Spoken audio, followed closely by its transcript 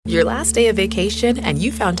Your last day of vacation and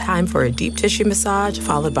you found time for a deep tissue massage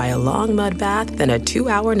followed by a long mud bath, then a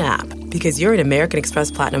 2-hour nap. Because you're an American Express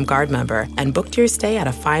Platinum Card member and booked your stay at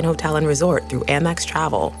a fine hotel and resort through Amex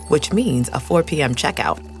Travel, which means a 4 p.m.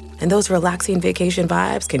 checkout. And those relaxing vacation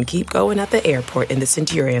vibes can keep going at the airport in the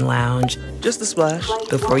Centurion Lounge. Just a splash.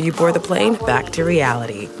 Before you board the plane, back to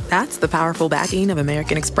reality. That's the powerful backing of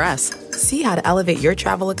American Express. See how to elevate your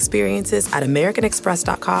travel experiences at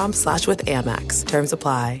americanexpress.com/withAmex. Terms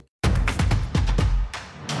apply.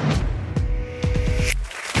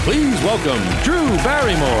 Please welcome Drew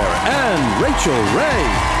Barrymore and Rachael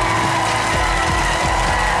Ray.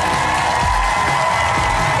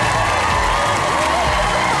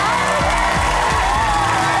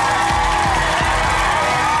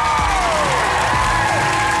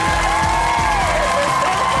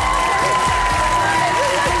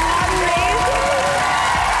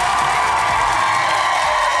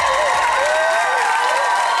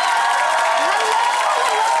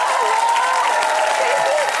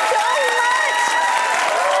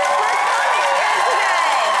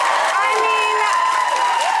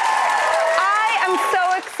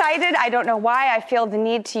 I don't know why I feel the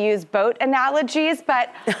need to use boat analogies,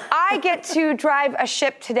 but I get to drive a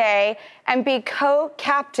ship today and be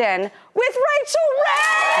co-captain with Rachael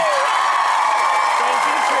Ray! Thank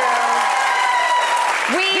you,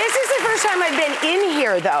 Drew. This is the first time I've been in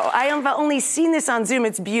here, though. I have only seen this on Zoom.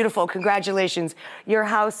 It's beautiful. Congratulations. Your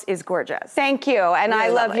house is gorgeous. Thank you, and I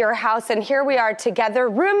love your house. And here we are together,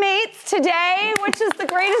 roommates today, which is the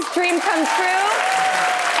greatest dream come true.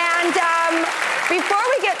 And before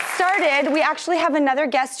we get started, we actually have another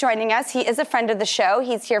guest joining us. He is a friend of the show.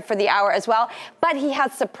 He's here for the hour as well, but he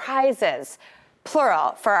has surprises,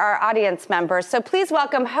 plural, for our audience members. So please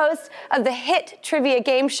welcome host of the hit trivia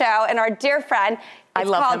game show and our dear friend. It's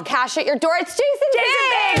called Cash at Your Door. It's Jason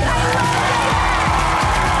Biggs.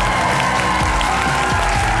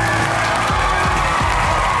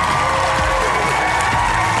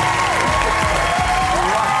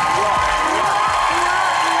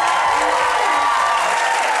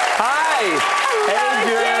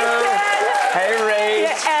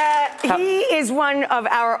 He is one of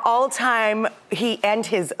our all-time, he and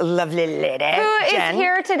his lovely lady, Who Jen. is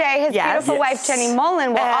here today. His beautiful wife, Jenny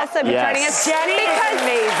Mollen, will also be joining us. Jenny is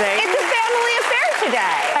amazing. It's a family affair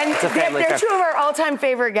today. And they're two of our all-time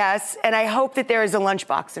favorite guests, and I hope that there is a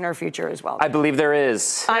lunchbox in our future as well. I believe there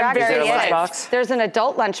is. I'm very excited. Is there a lunchbox? There's an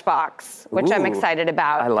adult lunchbox, which I'm excited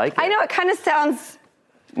about. I like it. I know it kind of sounds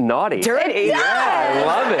naughty. Dirty. It does. Yeah, I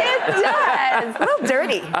love it. It does. A little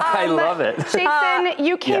dirty. I love it. Jason,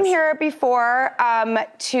 you came here before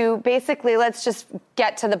to basically, let's just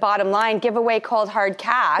get to the bottom line, give away cold hard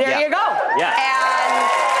cash. There you go. Yeah. And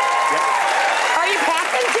Are you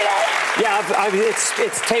packing today? Yeah,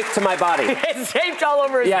 it's taped to my body. It's taped all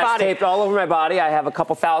over his Yeah, body. it's taped all over my body. I have a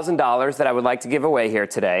couple $1,000s that I would like to give away here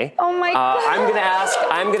today. Oh my God. I'm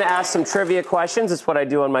gonna ask some trivia questions. It's what I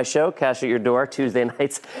do on my show, Cash at Your Door, Tuesday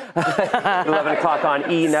nights, 11 o'clock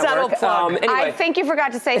on E Network. Subtle plug. Anyway. I think you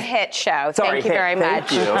forgot to say hit show. Sorry, Thank you very much.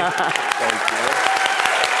 Thank you. Thank you.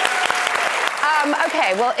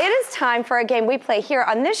 Okay, well, it is time for a game we play here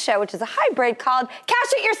on this show, which is a hybrid called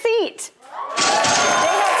Cash at Your Seat. They have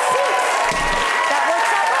seats. That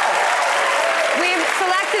works out well. We've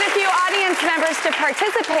selected a few audience members to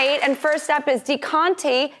participate, and first up is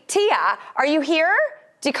DeConti. Tia, are you here?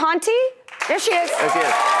 DeConti? There she is. There she is.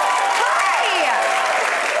 Hi!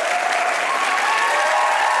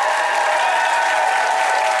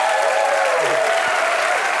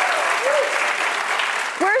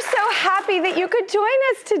 We're so happy that you could join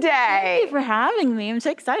us today. Thank you for having me. I'm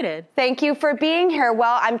so excited. Thank you for being here.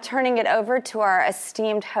 Well, I'm turning it over to our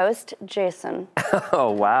esteemed host, Jason.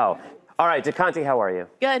 Oh, wow. All right, DeConti, how are you?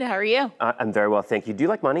 Good. How are you? I'm very well, thank you. Do you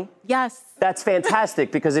like money? Yes. That's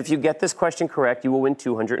fantastic, because if you get this question correct, you will win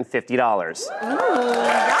 $250. Ooh,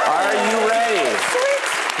 Are you ready?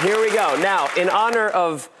 Sweet. Here we go. Now, in honor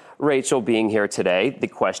of Rachael being here today, the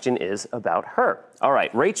question is about her. All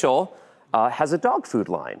right, Rachael has a dog food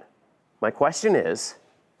line. My question is,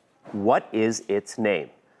 what is its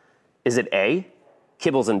name? Is it A,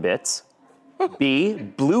 Kibbles and Bits, B,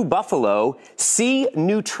 Blue Buffalo, C,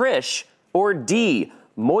 Nutrish, or D,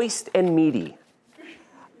 Moist and Meaty?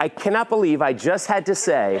 I cannot believe I just had to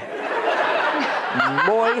say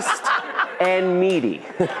moist and meaty.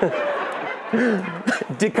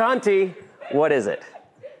 DeConti, what is it?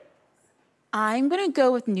 I'm going to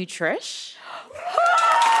go with Nutrish.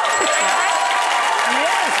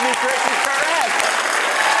 Yes, Nutrish is correct.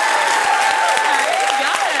 I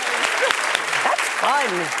got it. That's Fun.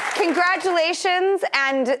 Congratulations,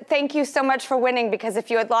 and thank you so much for winning, because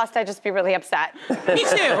if you had lost, I'd just be really upset. Me too.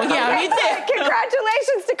 Yeah, me too.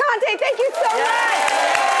 Congratulations to Conte. Thank you so much.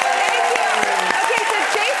 Thank you. Okay, so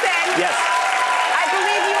Jason. Yes. I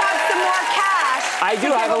believe you have some more cash. I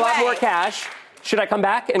do have a lot more cash. Should I come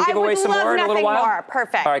back and give away some more in a little while? More.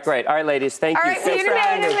 Perfect. All right, great. All right, ladies, thank you. All right, see you in a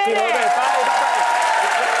minute. Bye.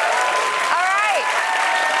 All right.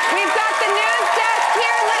 We've got the news desk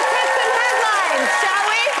here. Let's hit some headlines, shall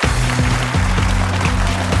we?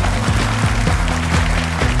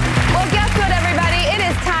 Well, guess what, everybody? It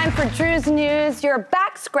is time for Drew's News, your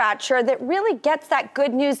back scratcher that really gets that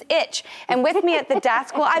good news itch. And with me at the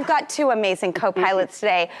desk, well, I've got two amazing co-pilots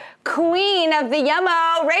today. Queen of the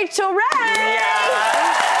Yummo, Rachael Ray.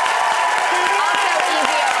 Also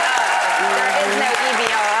EVOO. There is no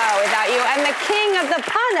EVOO without you. And the king of the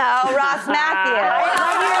Pano, Ross Matthews.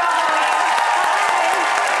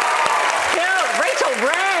 Rachael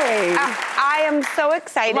Ray. I am so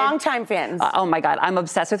excited. Longtime fans. Oh my God, I'm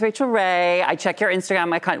obsessed with Rachael Ray. I check your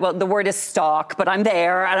Instagram. Well, the word is stalk, but I'm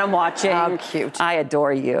there and I'm watching. Oh, cute. I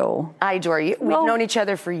adore you. I adore you. We've known each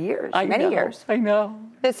other for years, many years. I know.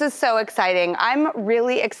 This is so exciting. I'm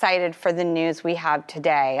really excited for the news we have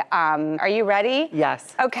today. Are you ready?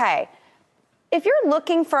 Yes. Okay. If you're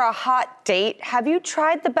looking for a hot date, have you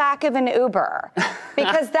tried the back of an Uber?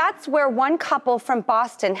 Because that's where one couple from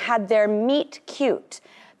Boston had their meet cute.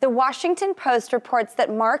 The Washington Post reports that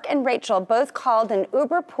Mark and Rachael both called an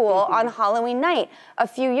Uber pool on Halloween night a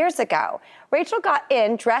few years ago. Rachael got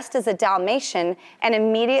in dressed as a Dalmatian and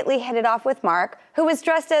immediately hit it off with Mark, who was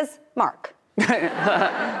dressed as Mark.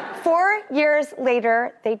 4 years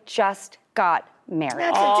later, they just got married.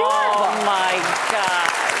 That's adorable. Oh my God.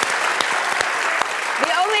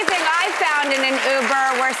 The only thing I found in an Uber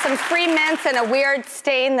were some free mints and a weird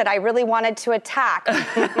stain that I really wanted to attack.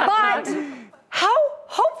 But how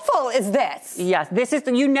hopeful is this? Yes,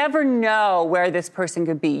 you never know where this person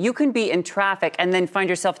could be. You can be in traffic and then find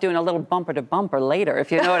yourself doing a little bumper to bumper later,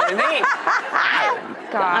 if you know what I mean.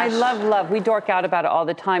 Gosh. I love. We dork out about it all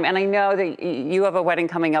the time. And I know that you have a wedding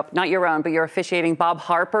coming up, not your own, but you're officiating Bob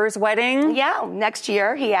Harper's wedding. Yeah, next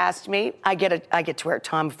year he asked me. I get to wear a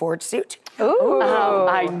Tom Ford suit. Ooh.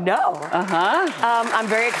 I know. I'm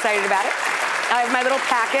very excited about it. I have my little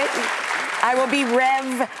packet. I will be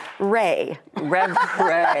Rev Ray. Rev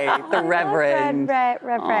Ray, the Reverend. Rev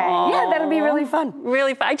Ray. Yeah, that'll be really fun.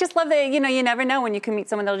 Really fun. I just love that, you never know when you can meet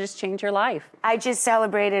someone that'll just change your life. I just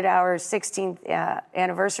celebrated our 16th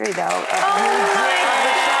anniversary, though. Oh,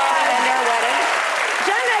 And our wedding.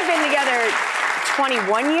 John and I have been together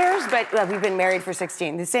 21 years, but we've been married for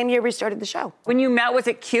 16. The same year we started the show. When you met, was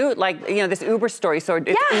it cute? Like, this Uber story. So it's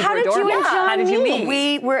Uber how did you adorable. and John How did you meet?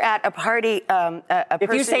 We were at a party.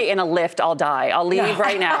 If you say in a lift, I'll die. I'll leave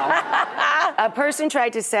right now. A person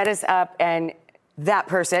tried to set us up, and that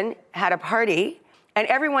person had a party, and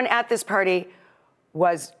everyone at this party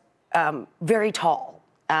was very tall.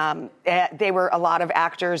 They were a lot of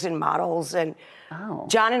actors and models, and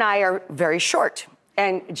John and I are very short.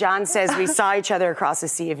 And John says we saw each other across a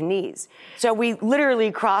sea of knees. So we literally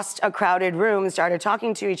crossed a crowded room and started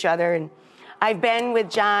talking to each other. And I've been with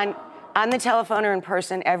John on the telephone or in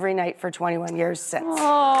person every night for 21 years since.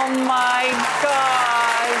 Oh, my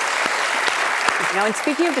gosh. Now, and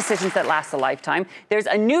speaking of decisions that last a lifetime, there's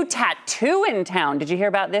a new tattoo in town. Did you hear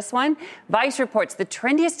about this one? Vice reports the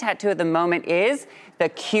trendiest tattoo at the moment is the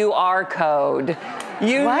QR code.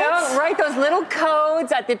 You know, right? Those little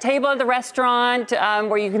codes at the table of the restaurant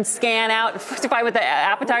where you can scan out to find what the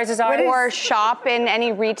appetizers are. Or shop in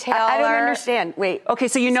any retailer. I don't understand. Wait. Okay,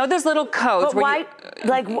 so you know those little codes. But why?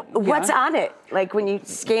 What's on it? Like when you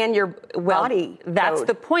scan your body that's code.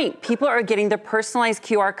 the point. People are getting their personalized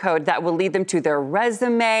QR code that will lead them to their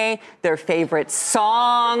resume, their favorite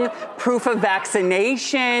song, proof of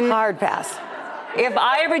vaccination. Hard pass. If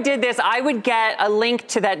I ever did this, I would get a link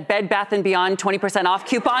to that Bed Bath & Beyond 20% off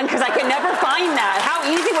coupon because I can never find that. How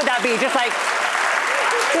easy would that be? Just like...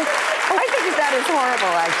 I think that is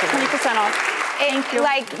horrible, actually. 20% off. Thank you.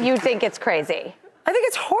 Like, you think it's crazy. I think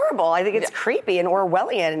it's horrible. I think it's creepy and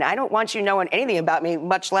Orwellian, and I don't want you knowing anything about me,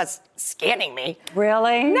 much less scanning me.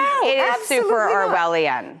 Really? No, It is absolutely super not.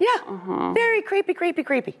 Orwellian. Yeah, very creepy.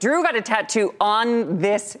 Drew got a tattoo on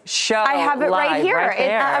this show. I have it right here.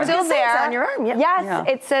 I was Still gonna say there. it's on your arm, yeah. Yes, Yeah.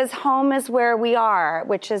 it says "Home is where we are,"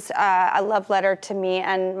 which is a love letter to me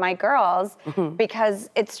and my girls, because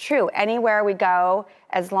it's true. Anywhere we go,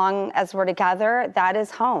 as long as we're together, that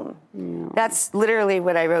is home. That's literally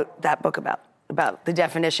what I wrote that book about the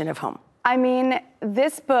definition of home. I mean,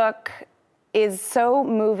 this book is so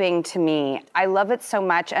moving to me. I love it so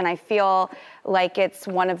much, and I feel like it's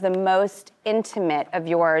one of the most intimate of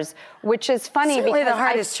yours, which is funny Certainly because the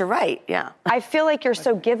hardest to write, yeah. I feel like you're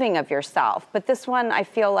so giving of yourself, but this one I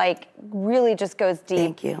feel like really just goes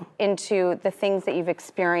deep into the things that you've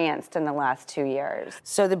experienced in the last 2 years.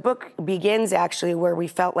 So the book begins actually where we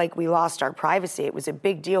felt like we lost our privacy. It was a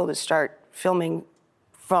big deal to start filming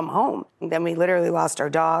from home. And then we literally lost our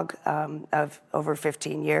dog of over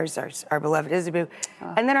 15 years, our beloved Isabeau.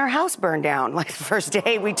 And then our house burned down. Like the first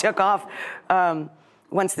day we took off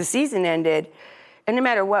once the season ended. And no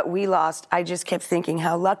matter what we lost, I just kept thinking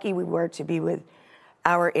how lucky we were to be with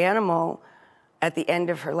our animal at the end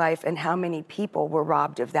of her life and how many people were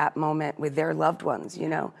robbed of that moment with their loved ones, you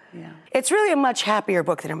know? Yeah. It's really a much happier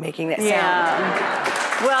book than I'm making it sound.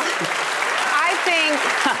 Well, I think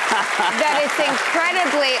that it's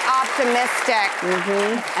incredibly optimistic,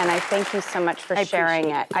 and I thank you so much for sharing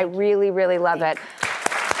it. I really, really love it.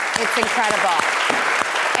 It's incredible.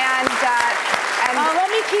 And let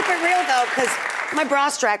me keep it real though, because my bra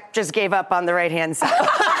strap just gave up on the right-hand side.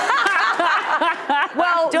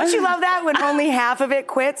 Well, don't you love that when only half of it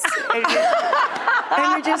quits? And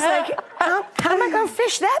you're just like, how am I going to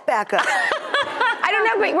fish that back up? I don't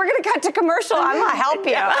know, but we're going to cut to commercial. I'm going to help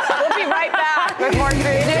you. We'll be right back with more True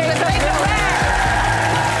News with Rachael Ray.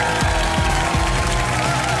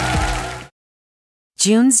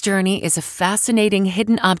 June's Journey is a fascinating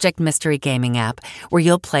hidden object mystery gaming app where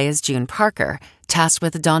you'll play as June Parker, tasked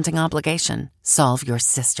with a daunting obligation: solve your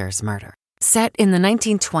sister's murder. Set in the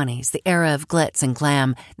 1920s, the era of glitz and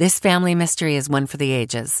glam, this family mystery is one for the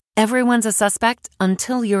ages. Everyone's a suspect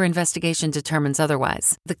until your investigation determines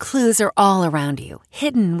otherwise. The clues are all around you,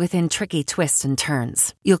 hidden within tricky twists and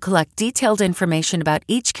turns. You'll collect detailed information about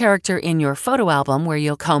each character in your photo album where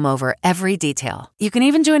you'll comb over every detail. You can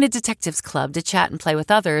even join a detectives club to chat and play with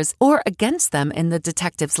others or against them in the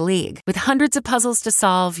Detectives League. With hundreds of puzzles to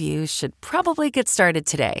solve, you should probably get started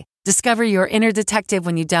today. Discover your inner detective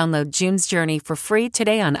when you download June's Journey for free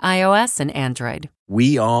today on iOS and Android.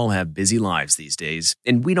 We all have busy lives these days,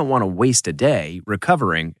 and we don't want to waste a day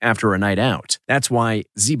recovering after a night out. That's why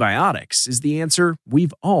ZBiotics is the answer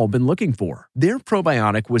we've all been looking for. Their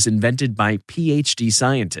probiotic was invented by PhD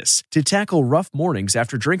scientists to tackle rough mornings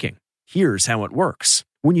after drinking. Here's how it works.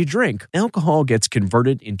 When you drink, alcohol gets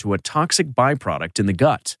converted into a toxic byproduct in the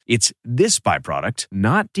gut. It's this byproduct,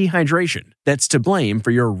 not dehydration, that's to blame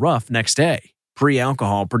for your rough next day.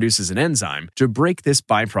 Pre-alcohol produces an enzyme to break this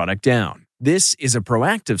byproduct down. This is a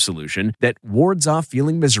proactive solution that wards off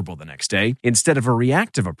feeling miserable the next day instead of a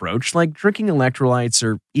reactive approach like drinking electrolytes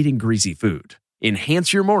or eating greasy food.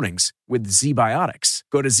 Enhance your mornings with ZBiotics.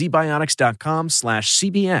 Go to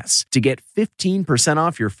zbiotics.com/CBS to get 15%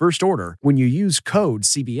 off your first order when you use code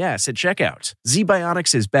CBS at checkout.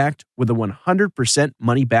 ZBiotics is backed with a 100%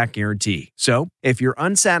 money-back guarantee. So, if you're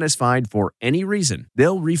unsatisfied for any reason,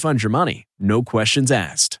 they'll refund your money. No questions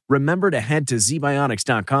asked. Remember to head to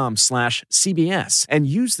zbiotics.com/CBS and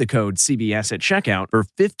use the code CBS at checkout for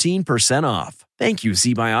 15% off. Thank you,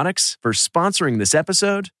 ZBiotics, for sponsoring this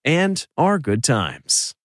episode and our good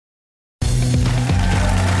times.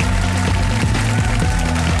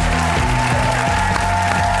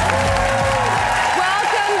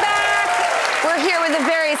 Welcome back. We're here with a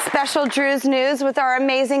very special Drew's News with our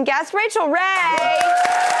amazing guest, Rachael Ray.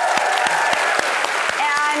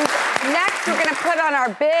 And next, we're going to put on our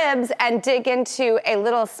bibs and dig into a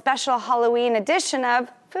little special Halloween edition of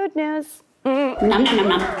Food News. Nom, nom, nom,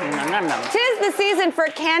 nom. Nom, nom, nom. 'Tis the season for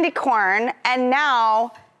candy corn, and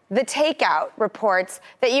now the takeout reports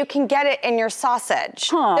that you can get it in your sausage.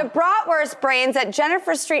 The bratwurst brains at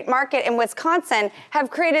Jennifer Street Market in Wisconsin have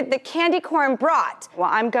created the candy corn brat. Well,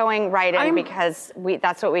 I'm going right in because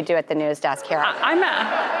that's what we do at the news desk here.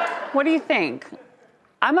 What do you think?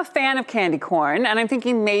 I'm a fan of candy corn, and I'm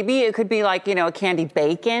thinking maybe it could be like, a candy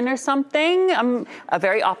bacon or something. I'm a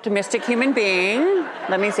very optimistic human being.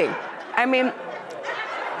 Let me see. I mean,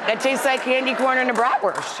 that tastes like candy corn and a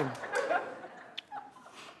bratwurst.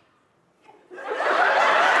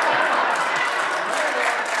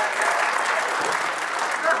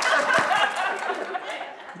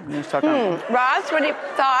 Ross, what are your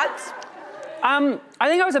thoughts? I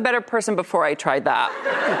think I was a better person before I tried that.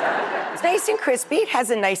 It's nice and crispy. It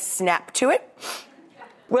has a nice snap to it.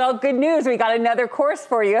 Well, good news. We got another course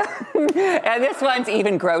for you. And this one's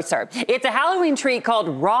even grosser. It's a Halloween treat called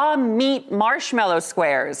raw meat marshmallow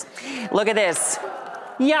squares. Look at this.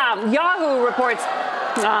 Yeah, Yahoo reports.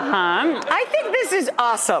 I think this This is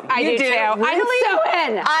awesome. I do too. Really? I'm so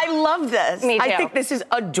in. I love this. Me too. I think this is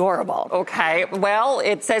adorable. Okay, well,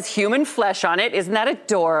 it says human flesh on it. Isn't that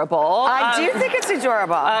adorable? I do think it's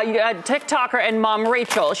adorable. TikToker and mom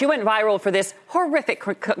Rachael, she went viral for this horrific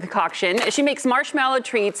concoction. She makes marshmallow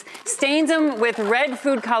treats, stains them with red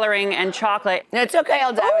food coloring and chocolate. It's okay,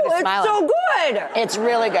 I'll die with a smile. It's so good. It's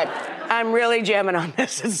really good. I'm really jamming on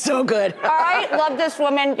this. It's so good. All right, love this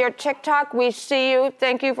woman. Your TikTok, we see you.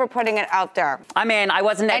 Thank you for putting it out there. I'm in. I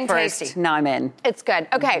wasn't at And first. tasty. Now I'm in. It's good.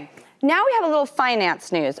 Okay, now we have a little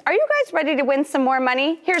finance news. Are you guys ready to win some more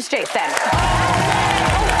money? Here's Jason.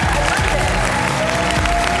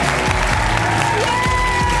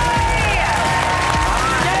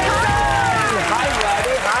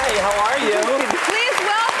 Please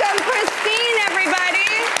welcome Christine, everybody.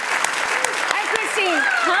 Hi, Christine.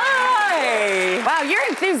 Hi. Wow, you're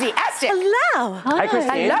enthusiastic. Hello. Hi,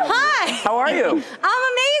 Christine. Hi. How are you? I'm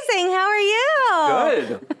amazing. How are you?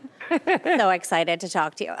 Good. So excited to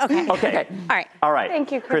talk to you. Okay. Okay. All right. All right.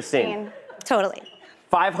 Thank you, Christine. Totally.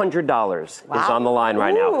 $500 is on the line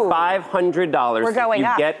right now. $500. We're going you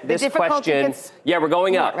up. get this The difficulty question. gets Yeah, we're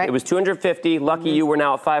going up. right? It was 250. Lucky you, we're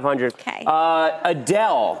now at 500. Okay.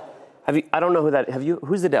 Adele. I don't know who that. Have you?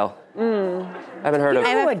 Who's Adele? I haven't heard of. I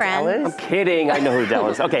have who a Adele friend. is? I'm kidding. I know who Adele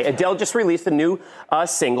is. Okay, Adele just released a new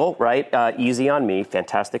single, right? Easy on Me.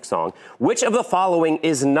 Fantastic song. Which of the following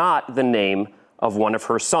is not the name of one of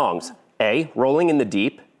her songs? A, Rolling in the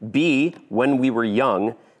Deep. B, When We Were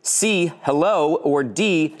Young. C, Hello. Or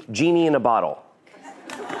D, Genie in a Bottle.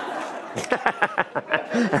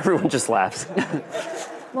 Everyone just laughs.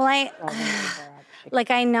 Well,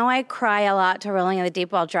 I know I cry a lot to Rolling in the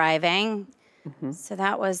Deep while driving. So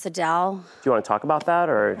that was Adele. Do you want to talk about that,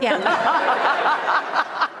 or? Yeah.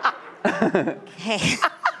 Okay.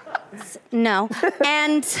 No.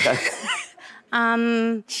 And,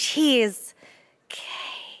 geez. Okay.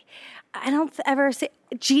 I don't ever say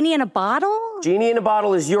Genie in a Bottle? Genie in a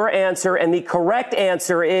Bottle is your answer, and the correct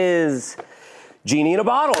answer is Genie in a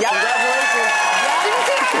Bottle. Yep. Congratulations.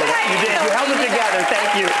 You did. You held it together.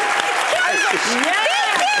 Thank you.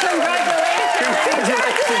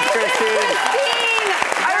 Congratulations, Christine.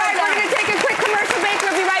 All right, we're going to take a quick commercial break.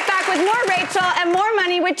 We'll be right back with more Rachael and more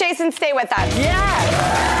money with Jason. Stay with us.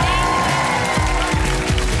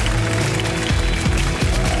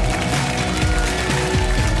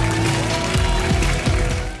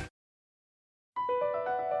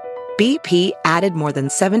 BP added more than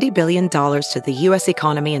 $70 billion to the U.S.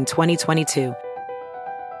 economy in 2022.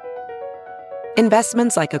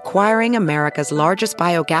 Investments like acquiring America's largest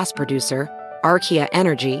biogas producer, Archaea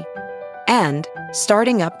Energy, and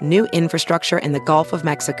starting up new infrastructure in the Gulf of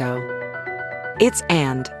Mexico. It's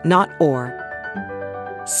and, not or.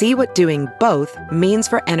 See what doing both means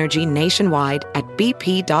for energy nationwide at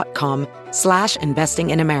bp.com/investing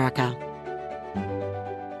in America.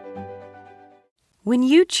 When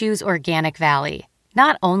you choose Organic Valley,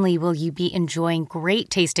 not only will you be enjoying great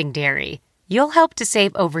tasting dairy, you'll help to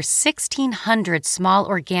save over 1,600 small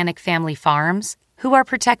organic family farms who are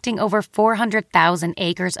protecting over 400,000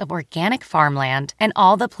 acres of organic farmland and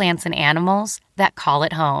all the plants and animals that call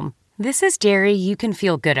it home. This is dairy you can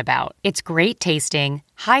feel good about. It's great tasting,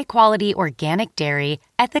 high-quality organic dairy,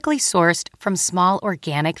 ethically sourced from small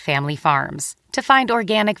organic family farms. To find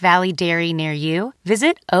Organic Valley Dairy near you,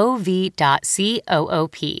 visit ov.coop.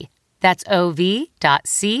 That's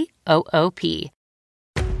ov.coop.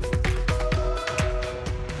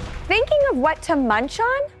 Thinking of what to munch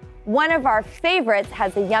on? One of our favorites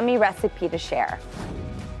has a yummy recipe to share.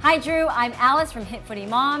 Hi Drew, I'm Alice from Hit Footy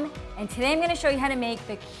Mom, and today I'm going to show you how to make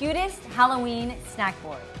the cutest Halloween snack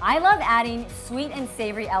board. I love adding sweet and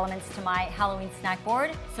savory elements to my Halloween snack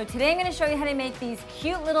board, so today I'm going to show you how to make these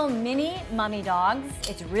cute little mini mummy dogs.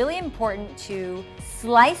 It's really important to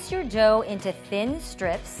slice your dough into thin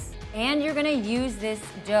strips, and you're going to use this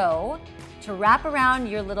dough to wrap around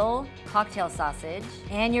your little cocktail sausage,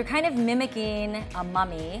 and you're kind of mimicking a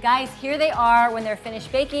mummy. Guys, here they are when they're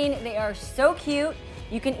finished baking. They are so cute.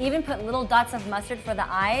 You can even put little dots of mustard for the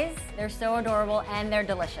eyes. They're so adorable and they're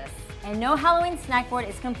delicious. And no Halloween snack board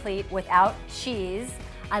is complete without cheese.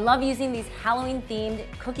 I love using these Halloween themed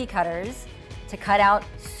cookie cutters to cut out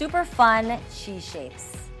super fun cheese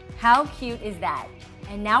shapes. How cute is that?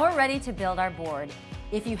 And now we're ready to build our board.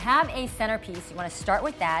 If you have a centerpiece, you want to start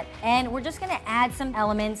with that, and we're just going to add some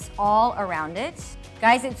elements all around it.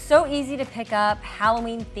 Guys, it's so easy to pick up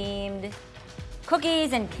Halloween themed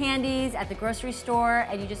cookies and candies at the grocery store,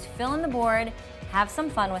 and you just fill in the board, have some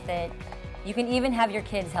fun with it. You can even have your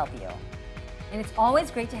kids help you. And it's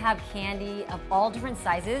always great to have candy of all different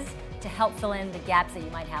sizes to help fill in the gaps that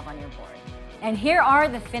you might have on your board. And here are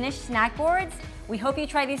the finished snack boards. We hope you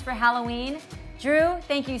try these for Halloween. Drew,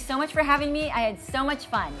 thank you so much for having me. I had so much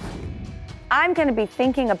fun. I'm going to be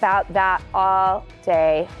thinking about that all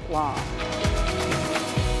day long.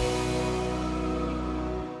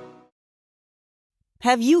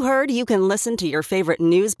 Have you heard you can listen to your favorite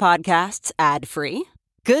news podcasts ad-free?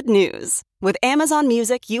 Good news. With Amazon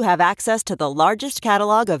Music, you have access to the largest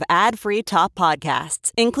catalog of ad-free top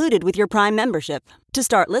podcasts included with your Prime membership. To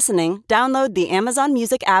start listening, download the Amazon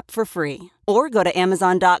Music app for free or go to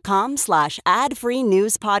amazon.com/ad-free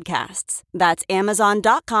news podcasts. That's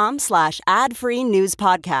amazon.com/ad-free news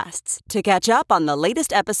podcasts to catch up on the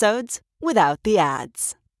latest episodes without the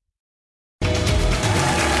ads. Welcome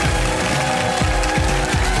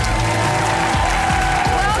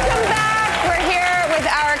back. We're here with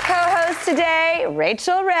our co-host today,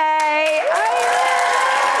 Rachael Ray.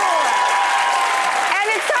 And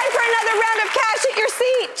it's time for another round of Cash at Your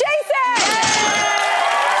Seat. Jason!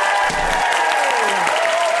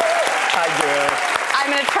 Hi, Drew. I'm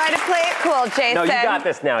going to try to play it cool, Jason. No, you got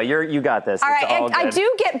this now. You got this. All It's right, all and I good.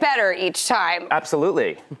 do get better each time.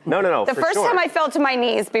 Absolutely. No. The for first sure. time I fell to my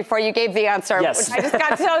knees before you gave the answer, Yes. which I just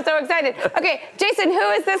got so excited. Okay, Jason,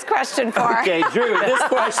 who is this question for? Okay, Drew, this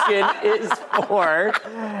question is for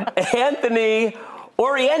Anthony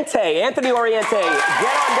Oriente. Anthony Oriente, get on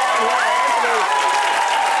down here, Anthony.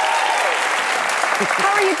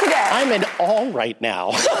 How are you today? I'm in awe right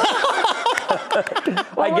now.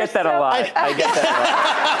 I get that a lot. I get that a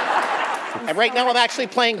lot. And right now I'm actually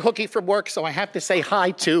playing hooky from work, so I have to say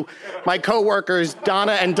hi to my coworkers,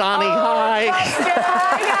 Donna and Donnie. Hi.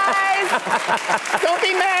 Hi, guys. Don't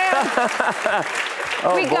be mad.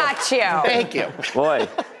 We got you. Thank you. Boy,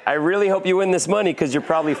 I really hope you win this money because you're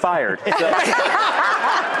probably fired. So.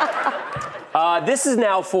 This is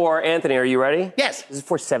now for Anthony. Are you ready? Yes. This is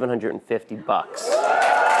for $750. $750.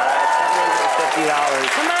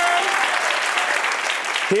 Come on.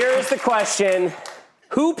 Here is the question.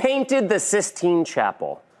 Who painted the Sistine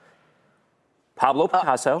Chapel? Pablo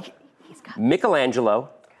Picasso, Michelangelo,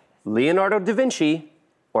 Leonardo da Vinci,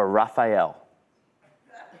 or Raphael?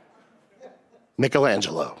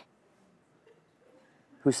 Michelangelo.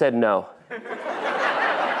 Who said no?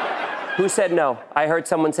 Who said no? I heard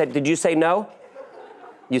someone say, did you say no?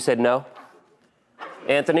 You said no?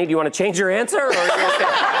 Anthony, do you want to change your answer? Or are you okay?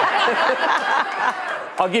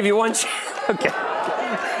 I'll give you one chance. Okay.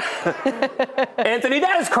 Anthony,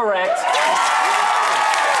 that is correct. $750.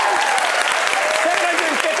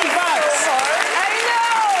 I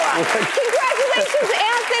know. Congratulations,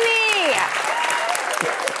 Anthony.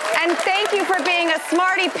 And thank you for being a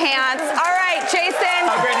smarty pants. All right, Jason.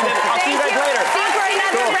 How great is it? I'll see you guys later. See you for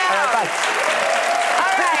another round. All right, bye.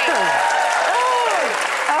 All right.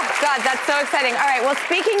 Oh, God, that's so exciting. All right, well,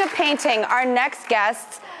 speaking of painting, our next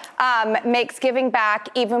guest makes giving back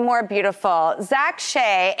even more beautiful. Zach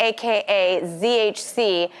Shea, a.k.a.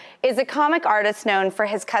 ZHC, is a comic artist known for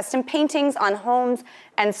his custom paintings on homes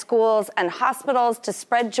and schools and hospitals to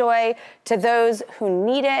spread joy to those who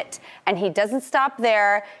need it. And he doesn't stop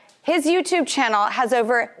there. His YouTube channel has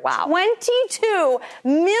over 22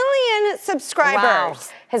 million subscribers. Wow.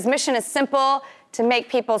 His mission is simple: to make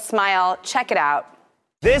people smile. Check it out.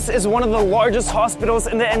 This is one of the largest hospitals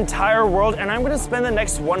in the entire world, and I'm gonna spend the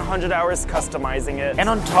next 100 hours customizing it. And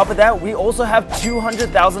on top of that, we also have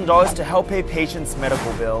 $200,000 to help pay patients'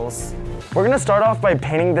 medical bills. We're gonna start off by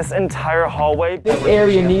painting this entire hallway. This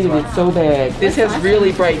area needed it so bad. This has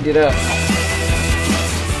really brightened it up.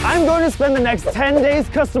 I'm going to spend the next 10 days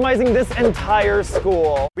customizing this entire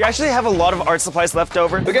school. We actually have a lot of art supplies left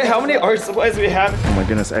over. Look at how many art supplies we have. Oh my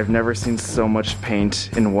goodness, I've never seen so much paint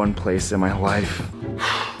in one place in my life.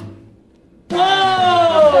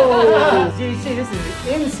 Whoa! GC, this is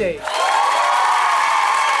insane.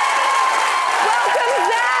 Welcome,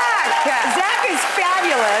 Zach! Zach is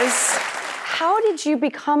fabulous. How did you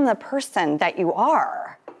become the person that you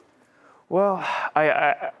are? Well,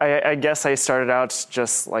 I guess I started out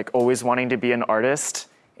just like always wanting to be an artist.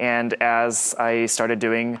 And as I started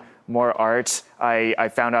doing more art, I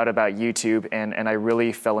found out about YouTube and I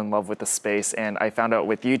really fell in love with the space. And I found out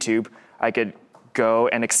with YouTube, I could go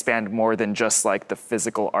and expand more than just like the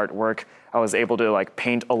physical artwork. I was able to like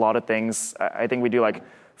paint a lot of things. I think we do like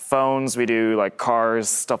phones, we do like cars,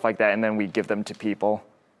 stuff like that, and then we give them to people.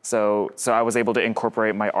 So I was able to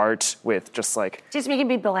incorporate my art with just like... Just making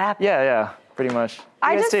people happy. Yeah, pretty much.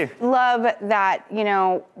 I You guys just too. love that, you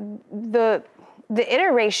know, the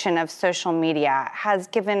iteration of social media has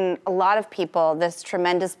given a lot of people this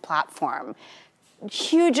tremendous platform,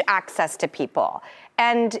 huge access to people.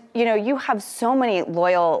 And, you know, you have so many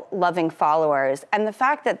loyal, loving followers. And the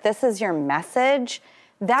fact that this is your message,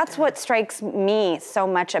 that's what strikes me so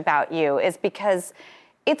much about you, is because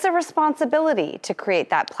it's a responsibility to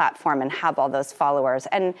create that platform and have all those followers.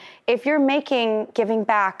 And if you're making giving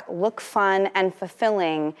back look fun and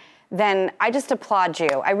fulfilling, then I just applaud you.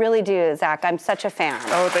 I really do, Zach. I'm such a fan.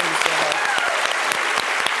 Oh, thank you so much.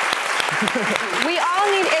 We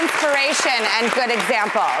all need inspiration and good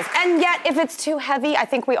examples. And yet, if it's too heavy, I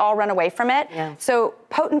think we all run away from it. Yeah. So,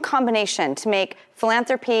 potent combination to make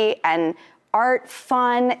philanthropy and art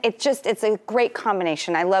fun. It's a great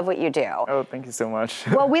combination. I love what you do. Oh, thank you so much.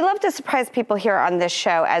 Well, we love to surprise people here on this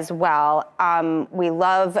show as well. We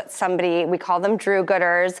love somebody, we call them Drew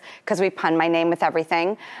Gooders, because we pun my name with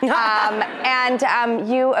everything. And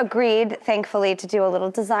you agreed, thankfully, to do a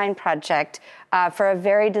little design project for a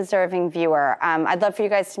very deserving viewer. I'd love for you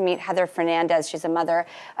guys to meet Heather Fernandez. She's a mother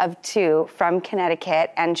of 2 from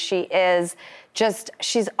Connecticut, and she's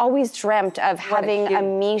always dreamt of having a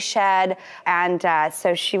me shed, and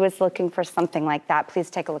so she was looking for something like that. Please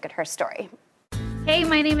take a look at her story. Hey,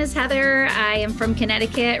 my name is Heather. I am from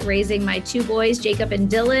Connecticut, raising my 2 boys, Jacob and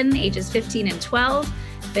Dylan, ages 15 and 12.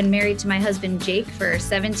 Been married to my husband, Jake, for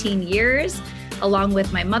 17 years. Along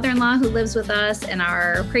with my mother-in-law who lives with us and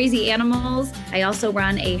our crazy animals. I also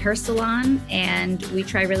run a hair salon, and we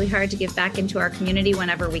try really hard to give back into our community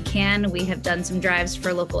whenever we can. We have done some drives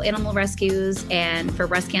for local animal rescues, and for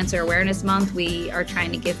Breast Cancer Awareness Month, we are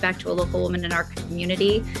trying to give back to a local woman in our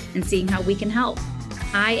community and seeing how we can help.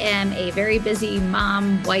 I am a very busy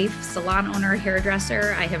mom, wife, salon owner,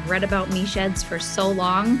 hairdresser. I have read about me sheds for so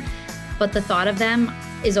long, but the thought of them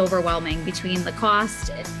is overwhelming. Between the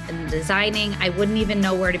cost and designing, I wouldn't even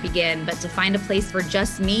know where to begin, but to find a place for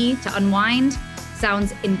just me to unwind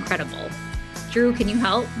sounds incredible. Drew, can you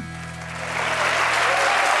help?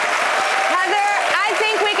 Heather, I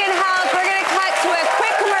think we can help. We're gonna cut to a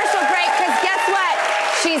quick commercial break, because guess what?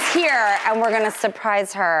 She's here, and we're gonna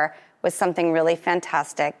surprise her with something really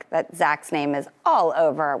fantastic that Zach's name is all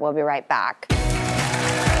over. We'll be right back.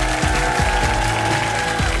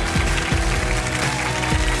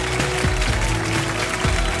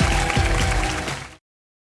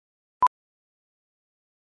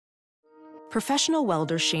 Professional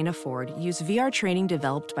welder Shayna Ford used VR training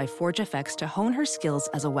developed by ForgeFX to hone her skills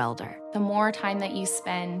as a welder. The more time that you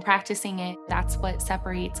spend practicing it, that's what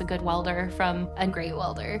separates a good welder from a great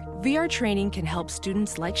welder. VR training can help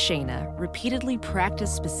students like Shayna repeatedly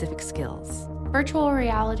practice specific skills. Virtual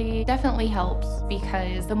reality definitely helps,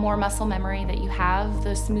 because the more muscle memory that you have,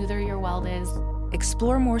 the smoother your weld is.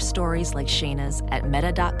 Explore more stories like Shayna's at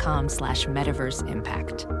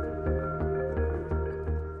meta.com/metaverseimpact.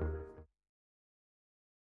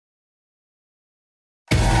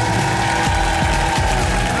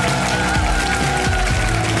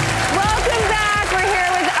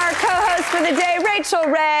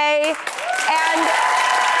 Rachael Ray, and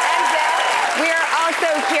we are also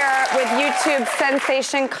here with YouTube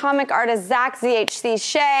sensation comic artist Zach ZHC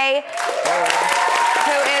Shea,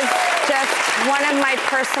 who is just one of my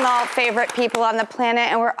personal favorite people on the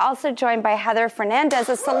planet. And we're also joined by Heather Fernandez,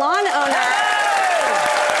 a salon owner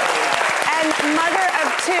and mother of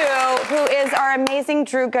 2, who is our amazing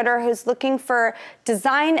Drew Gooder, who's looking for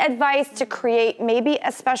design advice to create maybe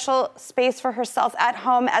a special space for herself at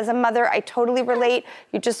home. As a mother, I totally relate.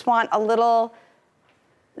 You just want a little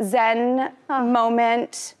zen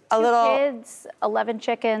moment, a 2 little kids, 11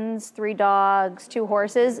 chickens, 3 dogs, 2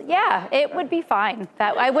 horses. Yeah, it would be fine.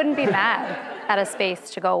 That I wouldn't be mad at a space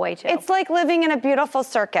to go away to. It's like living in a beautiful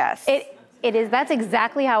circus. It is. That's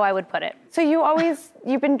exactly how I would put it. So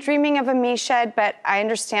you've been dreaming of a me shed, but I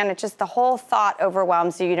understand it just the whole thought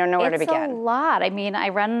overwhelms you. You don't know where to begin. It's a lot. I mean, I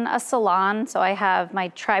run a salon, so I have my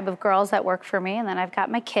tribe of girls that work for me, and then I've got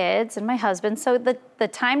my kids and my husband. So the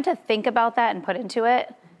time to think about that and put into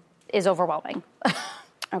it is overwhelming.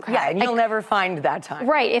 Okay. Yeah, and you'll never find that time.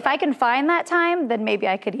 Right. If I can find that time, then maybe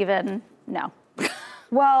I could even, no.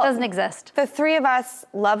 Well, it doesn't exist. The 3 of us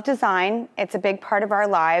love design. It's a big part of our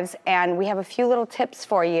lives, and we have a few little tips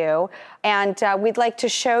for you, and we'd like to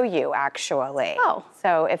show you, actually. Oh.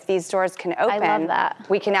 So if these doors can open, I love that.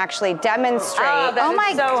 We can actually demonstrate. Oh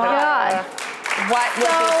my God. What would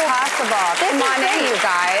be possible. Come on in, you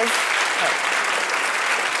guys.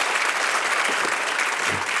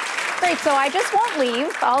 Great, so I just won't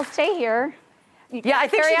leave. I'll stay here. Yeah, I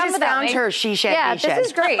think she just found her she shed. Yeah, this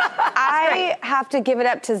is great. I have to give it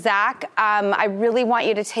up to Zach. I really want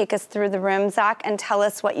you to take us through the room, Zach, and tell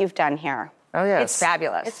us what you've done here. Oh, yes. It's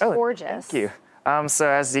fabulous. It's gorgeous. Thank you. So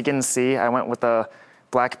as you can see, I went with a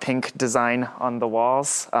black-pink design on the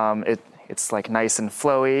walls. It's like nice and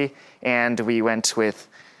flowy, and we went with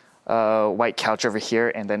a white couch over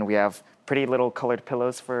here, and then we have pretty little colored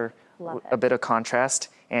pillows for a bit of contrast.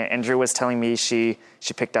 And Drew was telling me she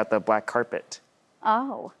picked out the black carpet.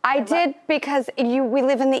 Oh. I did because we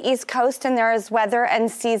live in the East Coast and there is weather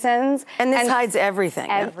and seasons. And this hides everything.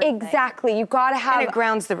 Exactly. You got to have... And it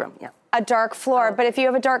grounds the room, a dark floor. But if you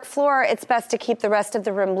have a dark floor, it's best to keep the rest of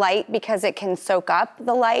the room light because it can soak up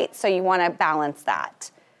the light. So you want to balance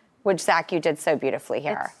that, which, Zach, you did so beautifully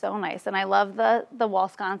here. It's so nice. And I love the wall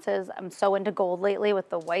sconces. I'm so into gold lately with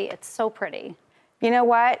the white. It's so pretty. You know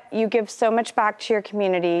what? You give so much back to your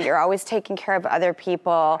community. You're always taking care of other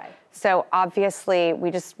people. Right. So obviously,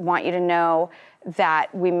 we just want you to know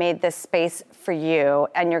that we made this space for you,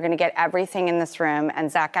 and you're going to get everything in this room. And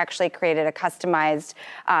Zach actually created a customized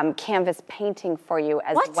canvas painting for you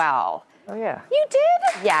as well. Oh, yeah. You did?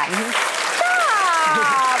 Yes.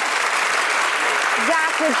 Stop!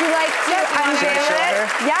 Zach, would you like to unveil it?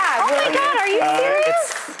 Yeah. Oh, my God, are you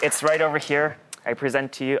serious? It's right over here. I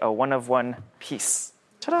present to you a one-of-one piece.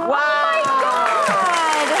 Ta-da! Wow. Oh, my God!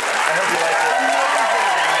 I hope you like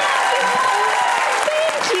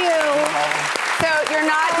So you're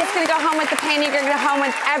not just going to go home with the painting, you're going to go home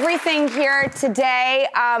with everything here today.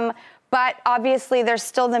 But obviously, there's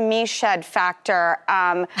still the me shed factor.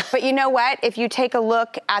 But you know what? If you take a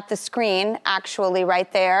look at the screen, actually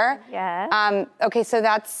right there. Yeah. Okay, so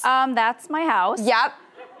that's my house. Yep.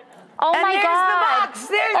 Oh and my there's God! The box.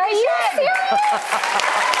 There's Are the you shed. serious?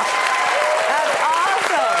 That's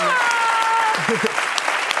awesome.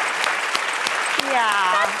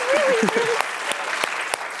 Yeah. That's really.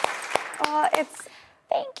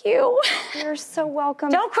 Thank you. You're so welcome.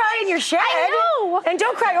 Don't cry in your shed. I know. And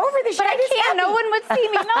don't cry over the shed. But I can't. No one would see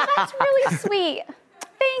me. No, that's really sweet.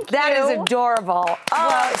 Thank you. That is adorable.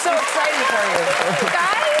 Oh, so excited for you.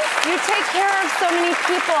 Guys, you take care of so many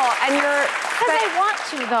people, and you're... Because I want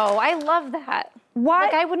to, though. I love that.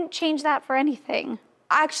 What? Like, I wouldn't change that for anything.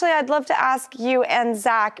 Actually, I'd love to ask you and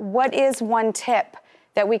Zach, what is one tip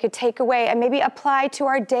that we could take away and maybe apply to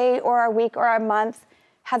our day or our week or our month?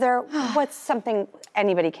 Heather, what's something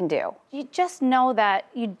anybody can do? You just know that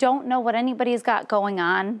you don't know what anybody's got going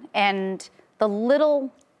on, and the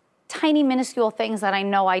little tiny minuscule things that I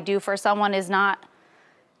know I do for someone is not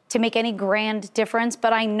to make any grand difference,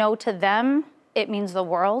 but I know to them it means the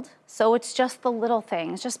world. So it's just the little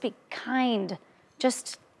things. Just be kind.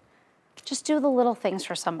 Just do the little things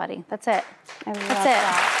for somebody. That's it. That's it.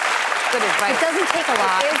 Good advice. It doesn't take a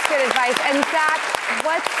lot. It is good advice. And Zach,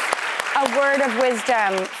 what's a word of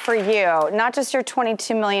wisdom for you? Not just your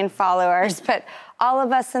 22 million followers, but all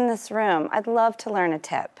of us in this room. I'd love to learn a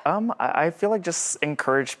tip. I feel like just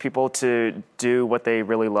encourage people to do what they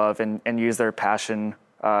really love and use their passion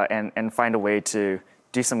and find a way to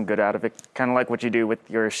do some good out of it. Kind of like what you do with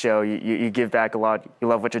your show. You give back a lot. You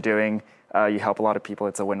love what you're doing. You help a lot of people.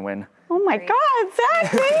 It's a win-win. Oh my God,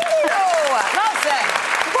 Zach, thank you. Well said.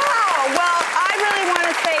 Wow. Well, I really want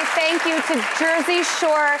to say thank you to Jersey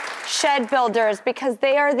Shore Shed Builders because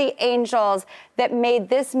they are the angels that made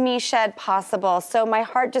this Me Shed possible. So my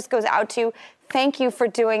heart just goes out to you. Thank you for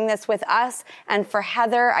doing this with us. And for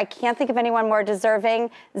Heather, I can't think of anyone more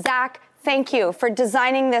deserving. Zach, thank you for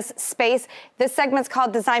designing this space. This segment's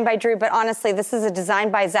called Design by Drew, but honestly, this is a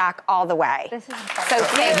design by Zach all the way. This is so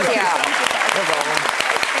thank you.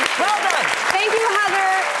 Well done. Thank you,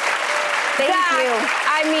 Heather. Thank you.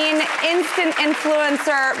 I mean, Instant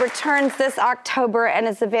Influencer returns this October and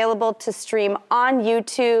is available to stream on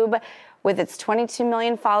YouTube with its 22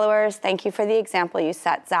 million followers. Thank you for the example you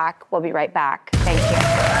set, Zach. We'll be right back. Thank you.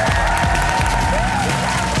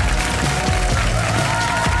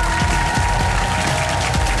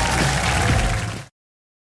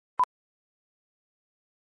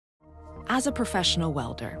 As a professional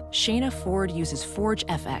welder, Shayna Ford uses Forge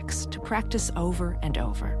FX to practice over and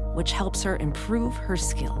over, which helps her improve her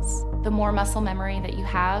skills. The more muscle memory that you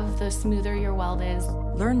have, the smoother your weld is.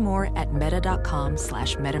 Learn more at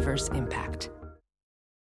meta.com/metaverseimpact.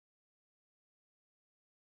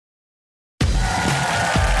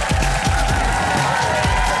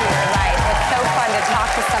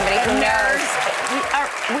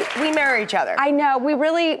 We marry each other. I know.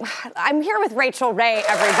 I'm here with Rachael Ray,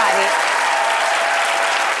 everybody.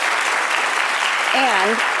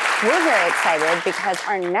 And we're very excited because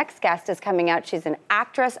our next guest is coming out. She's an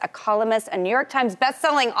actress, a columnist, a New York Times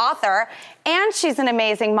bestselling author, and she's an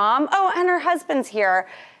amazing mom. Oh, and her husband's here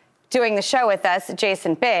doing the show with us,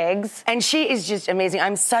 Jason Biggs. And she is just amazing.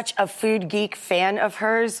 I'm such a food geek fan of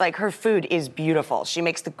hers. Like, her food is beautiful. She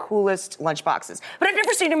makes the coolest lunchboxes. But I've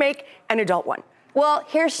never seen her make an adult one. Well,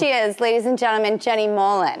 here she is, ladies and gentlemen, Jenny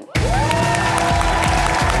Mollen.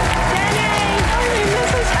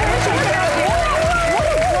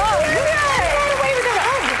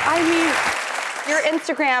 You're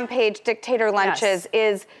Instagram page, Dictator Lunches,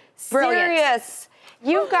 is Brilliant. serious.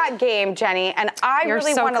 You've got game, Jenny, and I You're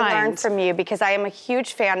really so want to learn kind. from you because I am a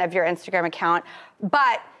huge fan of your Instagram account,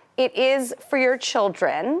 but it is for your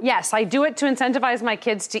children. Yes, I do it to incentivize my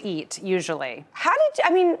kids to eat, usually. How did, I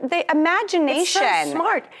mean, the imagination It's so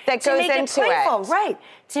smart that to goes make into it playful, it. right?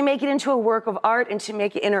 To make it into a work of art and to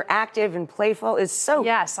make it interactive and playful is so.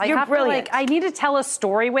 Yes, I you're have brilliant. to I need to tell a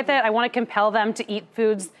story with it. I want to compel them to eat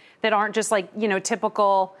foods that aren't just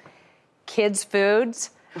typical kids'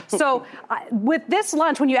 foods. So with this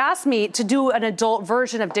lunch, when you asked me to do an adult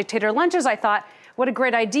version of Dictator Lunches, I thought, what a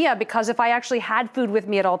great idea, because if I actually had food with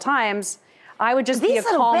me at all times, I would just be a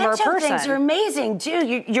calmer These little person. things are amazing,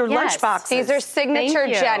 too. Your Yes. lunch boxes. These are signature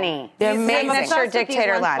Thank you. Jenny. They're I'm amazing. obsessed Signature with these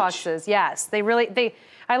Dictator lunch lunch. boxes. Yes,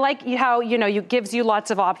 I like how, it gives you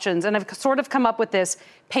lots of options. And I've sort of come up with this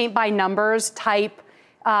paint by numbers type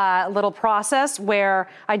little process where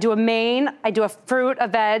I do a main, I do a fruit, a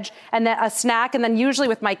veg, and then a snack, and then usually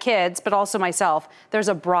with my kids, but also myself, there's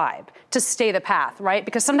a bribe to stay the path, right?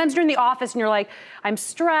 Because sometimes you're in the office and you're like, I'm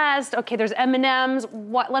stressed. Okay, there's M&Ms.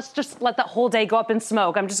 What? Let's just let the whole day go up in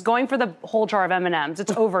smoke. I'm just going for the whole jar of M&Ms.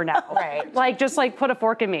 It's over now. Right. Just put a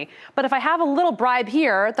fork in me. But if I have a little bribe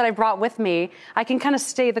here that I brought with me, I can kind of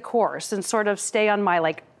stay the course and sort of stay on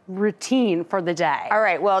my routine for the day. All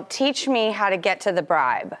right, well, teach me how to get to the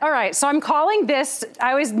bribe. All right, so I'm calling this, I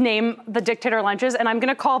always name the Dictator Lunches, and I'm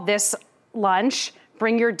gonna call this lunch,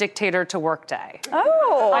 Bring Your Dictator to Work Day.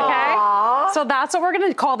 Oh. Okay, so that's what we're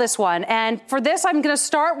gonna call this one. And for this, I'm gonna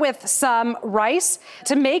start with some rice.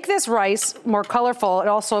 To make this rice more colorful, it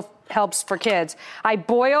also helps for kids. I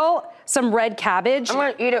boil some red cabbage. I'm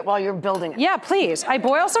gonna eat it while you're building it. Yeah, please. I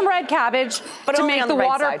boil some red cabbage But to only make on the the right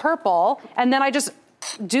water side. purple, and then I just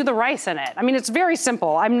do the rice in it. I mean, it's very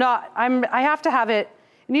simple. I have to have it.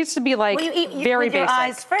 It needs to be Well, you eat very with your basic.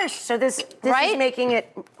 eyes first, so this Right? is making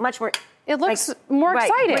it much more. It looks more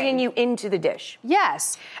exciting. Bringing you into the dish.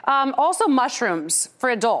 Yes. Also mushrooms for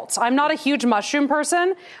adults. I'm not a huge mushroom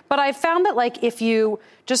person, but I found that if you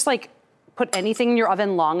just put anything in your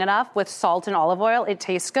oven long enough with salt and olive oil, it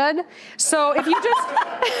tastes good. So if you just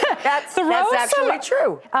that's actually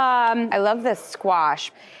true. I love this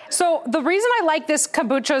squash. So the reason I like this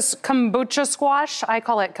kombucha squash, I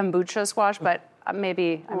call it kombucha squash, but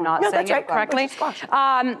maybe I'm not saying it correctly.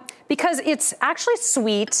 Because it's actually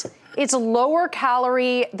sweet. It's lower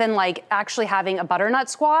calorie than actually having a butternut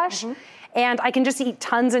squash. Mm-hmm. And I can just eat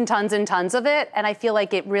tons and tons and tons of it. And I feel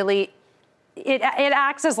like it really, it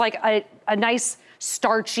acts as a nice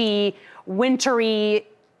starchy, wintry.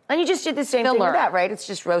 And you just did the same thing with that, right? It's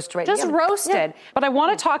just roasted. Just roasted. Yeah. But I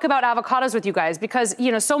want to talk about avocados with you guys because,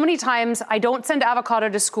 so many times I don't send avocado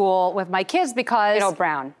to school with my kids because It'll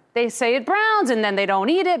brown. They say it browns and then they don't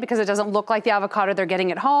eat it because it doesn't look like the avocado they're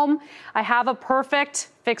getting at home. I have a perfect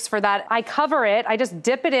fix for that. I cover it. I just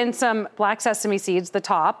dip it in some black sesame seeds, the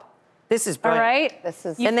top. This is brilliant. All right?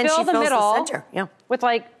 And then she fills the center. Yeah. With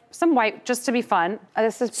some white just to be fun.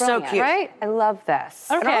 This is brilliant. So cute. Right? I love this.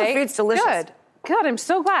 Okay. And all the food's delicious. Good, I'm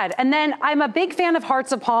so glad. And then I'm a big fan of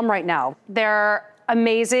Hearts of Palm right now. They're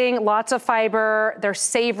amazing, lots of fiber, they're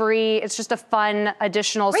savory. It's just a fun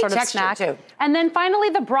additional Great sort of texture, snack. too. And then finally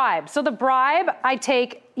the bribe. So the bribe I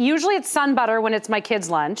take, usually it's sun butter when it's my kids'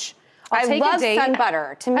 lunch. I take love a date. sun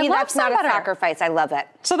butter. To me, I love that's sun not butter. a sacrifice. I love it.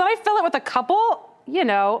 So then I fill it with a couple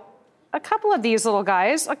of these little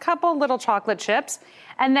guys, a couple little chocolate chips.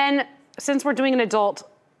 And then since we're doing an adult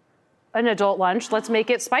lunch, let's make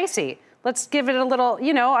it spicy. Let's give it a little,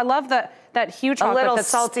 I love that huge chocolate little that's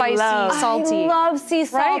salty spicy, love. salty. I love sea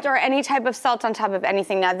salt Right? or any type of salt on top of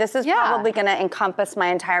anything. Now, this is probably going to encompass my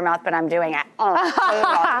entire mouth, but I'm doing it. Oh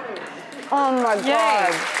my God.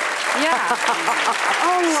 Yeah.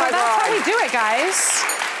 Oh my So that's how we do it, guys.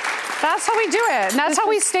 That's how we do it. And that's how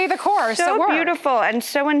we stay the course at So work. beautiful and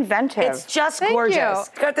so inventive. It's just Thank gorgeous.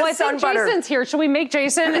 you. Got the I sun think butter. Jason's here. Should we make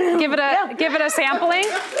Jason give it a sampling?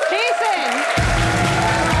 Jason!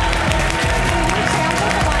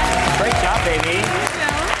 Great job, baby.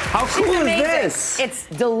 How cool is amazing. this? It's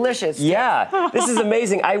delicious. Yeah, this is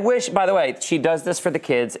amazing. I wish, by the way, she does this for the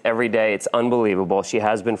kids every day. It's unbelievable. She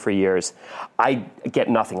has been for years. I get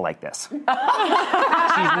nothing like this.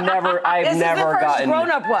 I've never This is the first gotten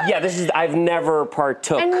grown-up one. Yeah, I've never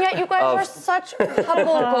partook. And yet you guys are such couple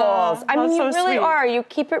goals. I mean, That's you so really sweet. are. You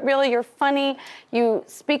keep it real. You're funny. You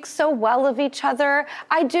speak so well of each other.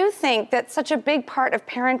 I do think that such a big part of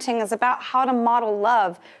parenting is about how to model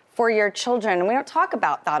love for your children. And we don't talk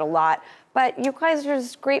about that a lot, but you guys are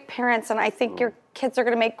just great parents, and I think your kids are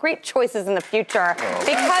going to make great choices in the future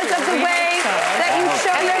because of the way that you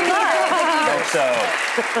show your love. think so.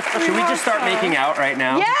 Should we just start making out right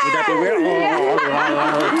now? Yeah. Would that be weird?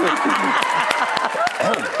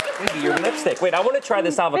 Maybe your lipstick. Wait, I want to try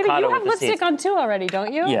this avocado Baby, you have with the lipstick seeds. on too already,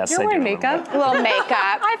 don't you? Yes, You're I wearing do. makeup. A little makeup.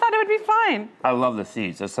 I thought it would be fine. I love the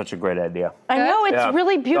seeds. That's such a great idea. I know, it's Yeah.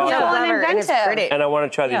 really beautiful Yeah. and inventive. And I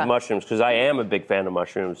want to try these Yeah. mushrooms because I am a big fan of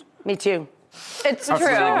mushrooms. Me too. It's That's true.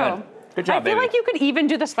 really good. Good job, I feel baby. like you could even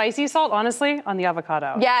do the spicy salt, honestly, on the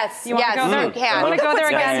avocado. Yes, You wanna yes, go there? you can. You want to go there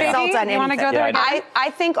again, Yeah. baby? Salt on You want to go anything. there Yeah, again? I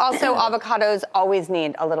think also avocados always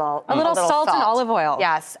need a little salt and olive oil.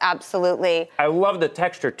 Yes, absolutely. I love the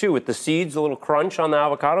texture too with the seeds, a little crunch on the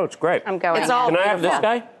avocado. It's great. I'm going. It's all Can I have this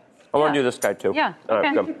beautiful. guy? I want to do this guy too. Yeah, All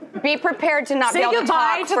right, okay. go. Be prepared to not Say be able to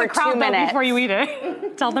goodbye talk to for the crowd 2 though minutes. before you eat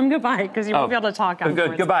it. Tell them goodbye because you won't be able to talk afterwards.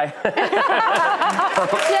 Good. Goodbye.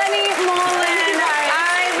 Jenny Mollen, I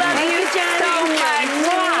love you so much.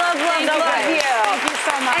 Love you. Thank you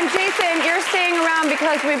so much. And Jason, you're staying around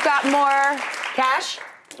because we've got more Cash?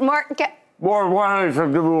 more. More wine to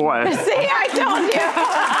give away. See, I told you.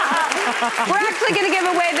 We're actually going to give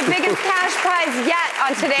away the biggest cash prize yet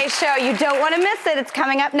on today's show. You don't want to miss it. It's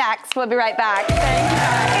coming up next. We'll be right back. Thank you.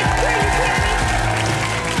 It's great to see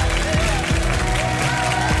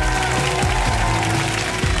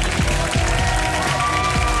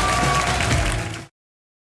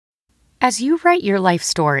As you write your life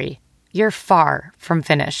story, you're far from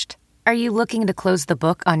finished. Are you looking to close the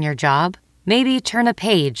book on your job? Maybe turn a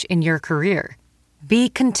page in your career? Be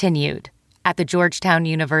continued at the Georgetown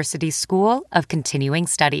University School of Continuing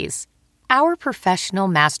Studies. Our professional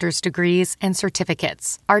master's degrees and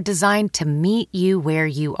certificates are designed to meet you where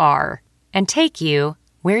you are and take you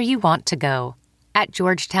where you want to go. At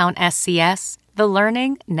Georgetown SCS, the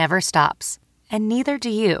learning never stops, and neither do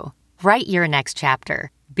you. Write your next chapter.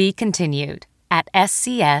 Be continued at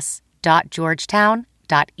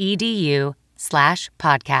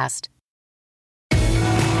scs.georgetown.edu/podcast.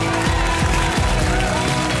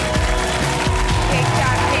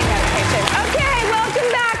 Okay, welcome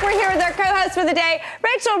back. We're here with our co-host for the day,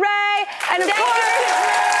 Rachael Ray, and of course,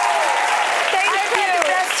 thank I've you. had the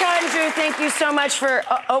best time, Drew. Thank you so much for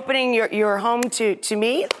opening your home to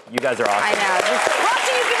me. You guys are awesome. I know.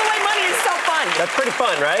 Watching you give away money is so fun. That's pretty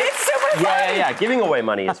fun, right? It's super fun. Yeah. Giving away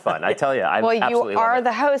money is fun. I tell you, I Well, you absolutely are love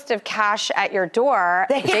the host of Cash at Your Door,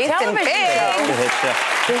 The hit Jason television Biggs. show. it.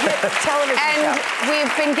 The hit television And show.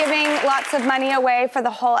 we've been giving lots of money away for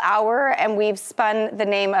the whole hour, and we've spun the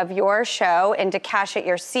name of your show into Cash at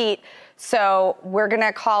Your Seat. So we're going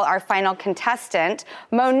to call our final contestant,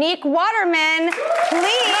 Monique Waterman.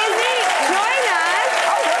 Please join us.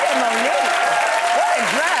 Oh, look at Monique. What a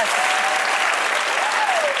dress.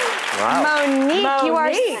 Wow. Monique, you are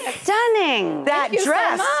Monique. stunning. That Thank you so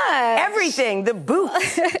dress. much. Everything. The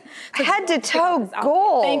boots. Head to toe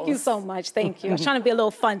gold. Thank you so much. Thank you. I was trying to be a little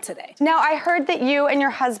fun today. Now, I heard that you and your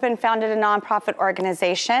husband founded a nonprofit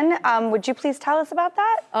organization. Would you please tell us about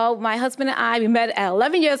that? Oh, my husband and I, we met at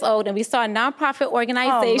 11 years old, and we started a nonprofit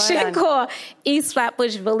organization man. called East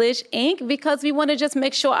Flatbush Village, Inc., because we want to just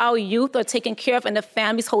make sure our youth are taken care of and the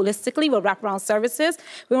families holistically with wraparound services.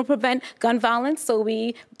 We want to prevent gun violence, so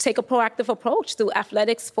we take a proactive approach through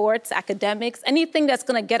athletics, sports, academics, anything that's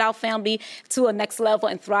going to get our family to a next level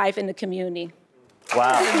and thrive in the community.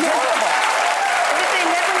 Wow.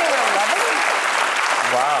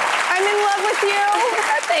 Wow. I'm in love with you.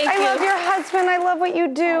 Thank I you. love your husband. I love what you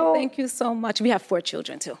do. Oh, thank you so much. We have 4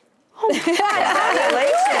 children, too. Congratulations.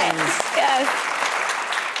 Yes.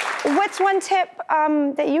 What's one tip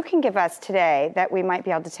that you can give us today that we might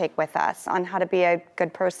be able to take with us on how to be a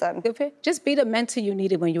good person? Just be the mentor you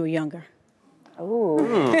needed when you were younger. Ooh.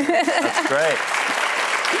 That's great.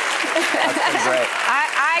 That's great.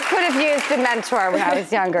 I could have used a mentor when I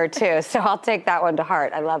was younger, too, so I'll take that one to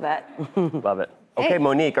heart. I love it. Love it. Okay,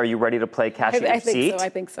 Monique, are you ready to play Cash at Your Seat? I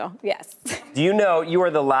think so. Yes. Do you know you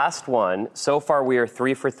are the last one? So far, we are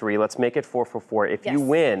 3 for 3. Let's make it 4 for 4. If you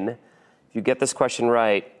win, if you get this question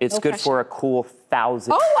right, it's good for a cool $1,000.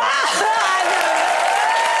 Oh, wow!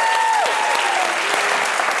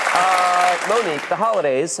 Monique, the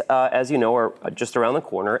holidays, as you know, are just around the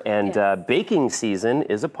corner, and baking season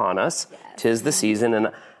is upon us. Yes. 'Tis the season,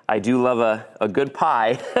 and I do love a good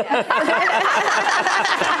pie. That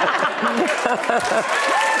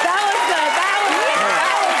was good.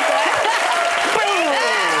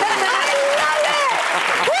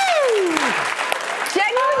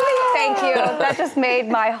 Genuinely, thank you. That just made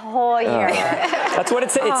my whole year. That's what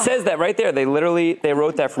it says. It says that right there. They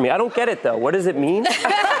wrote that for me. I don't get it, though. What does it mean?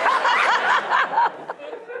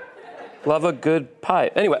 Love a good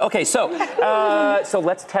pie. Anyway, okay, so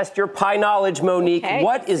let's test your pie knowledge, Monique. Okay.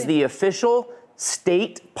 What is the official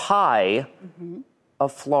state pie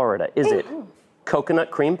of Florida? Is it coconut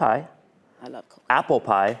cream pie, I love coconut. apple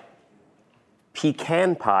pie,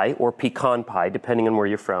 pecan pie or pecan pie, depending on where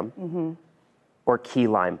you're from, or key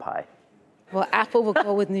lime pie? Well, apple will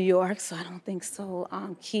go with New York, so I don't think so.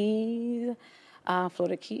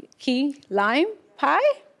 Florida key lime pie.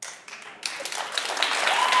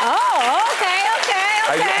 Oh, okay.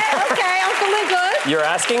 I'm feeling good. You're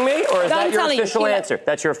asking me, or is No, that I'm your telling you, official key answer?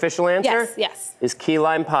 That's your official answer? Yes. Is key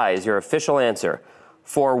lime pie is your official answer.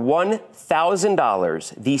 For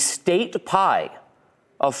 $1,000, the state pie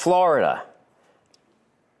of Florida.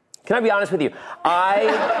 Can I be honest with you?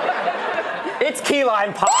 It's key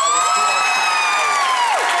lime pie.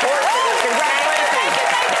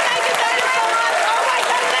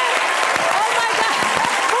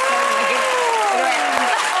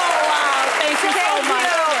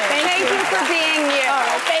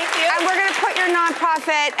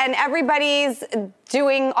 Nonprofit, and everybody's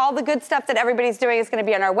doing all the good stuff that everybody's doing is going to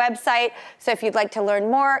be on our website. So if you'd like to learn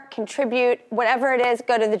more, contribute, whatever it is,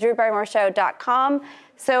 go to thedrewbarrymoreshow.com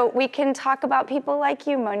so we can talk about people like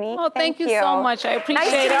you, Monique. Oh, thank you so much. I appreciate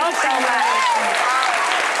it. Nice to meet you so much.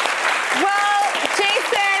 Well,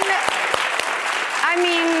 Jason, I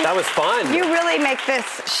mean, that was fun. You really make this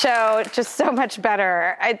show just so much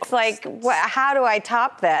better. It's like, how do I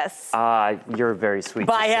top this? You're very sweet.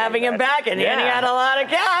 By having him back and handing out a lot of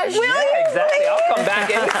cash. Yeah, exactly. I'll come back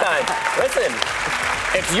anytime. Listen,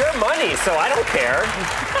 it's your money, so I don't care.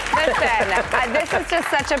 Listen, this is just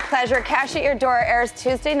such a pleasure. Cash at Your Door airs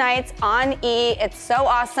Tuesday nights on E! It's so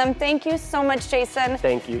awesome. Thank you so much, Jason.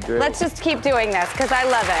 Thank you, Drew. Let's just keep doing this, because I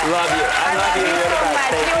love it. Love you. I love you so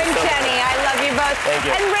much. Thank You and so Jenny, much. I love you both. Thank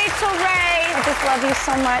you. And Rachel Ray, I just love you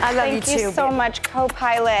so much. I love Thank you too, so baby. much,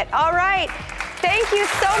 co-pilot. All right. Thank you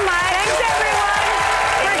so much. Thanks, everyone,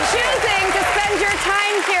 for choosing to spend your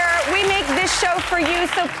time here. We make this show for you,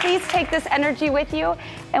 so please take this energy with you,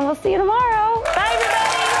 and we'll see you tomorrow. Bye, everybody.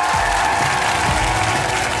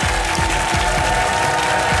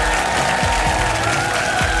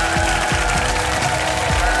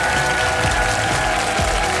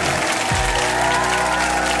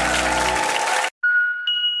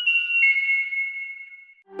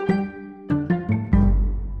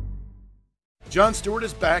 Jon Stewart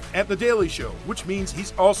is back at The Daily Show, which means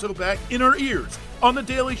he's also back in our ears on The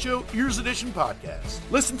Daily Show Ears Edition podcast.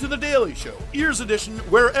 Listen to The Daily Show Ears Edition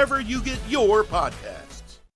wherever you get your podcasts.